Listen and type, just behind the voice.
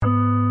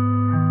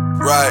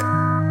Right.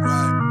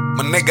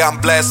 My nigga,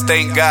 I'm blessed,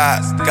 thank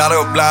God. Gotta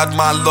oblige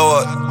my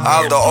Lord.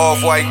 I was the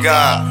off-white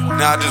guy.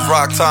 Now I just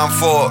rock Tom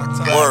Ford.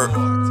 Word.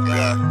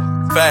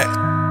 Fact.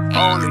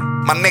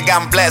 My nigga,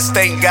 I'm blessed,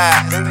 thank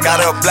God.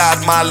 Gotta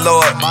oblige my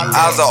Lord.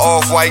 I was an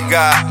off-white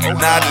guy.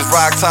 Now I just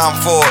rock Tom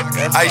Ford.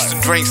 I used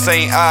to drink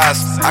St.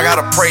 Ives. I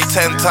gotta pray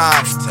 10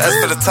 times. That's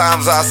for the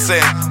times I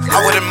sin.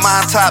 I wouldn't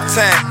mind top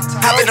 10.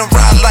 I've been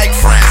around like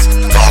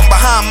friends. Talking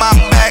behind my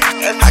back.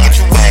 I get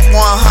you whack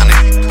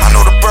 100. I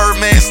know the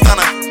Birdman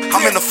stunner.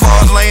 I'm in the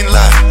far lane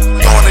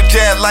line. Throwing the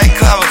jab like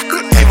clever.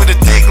 Hit with a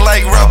dick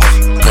like rubber.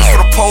 Push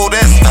for the pole,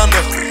 that's thunder.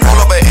 Roll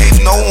up at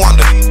 8, no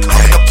wonder.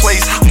 I'm in the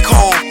place, I'm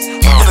cold.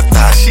 With a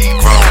thigh, she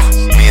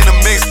grown. Me in the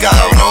mix, got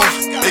roll.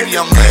 Baby,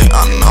 I'm lit,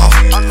 I know.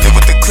 Hit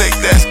with the click,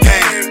 that's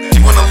game. She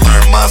wanna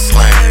learn my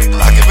slang.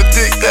 I give a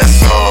dick, that's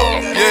all.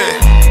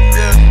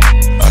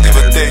 Yeah. I give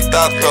a dick,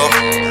 tato.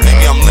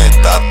 Baby, I'm lit,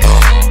 tato.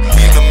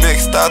 Me in the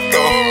mix,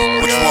 tato.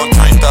 What you want,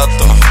 drink,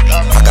 tato?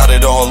 I got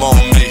it all on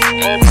me.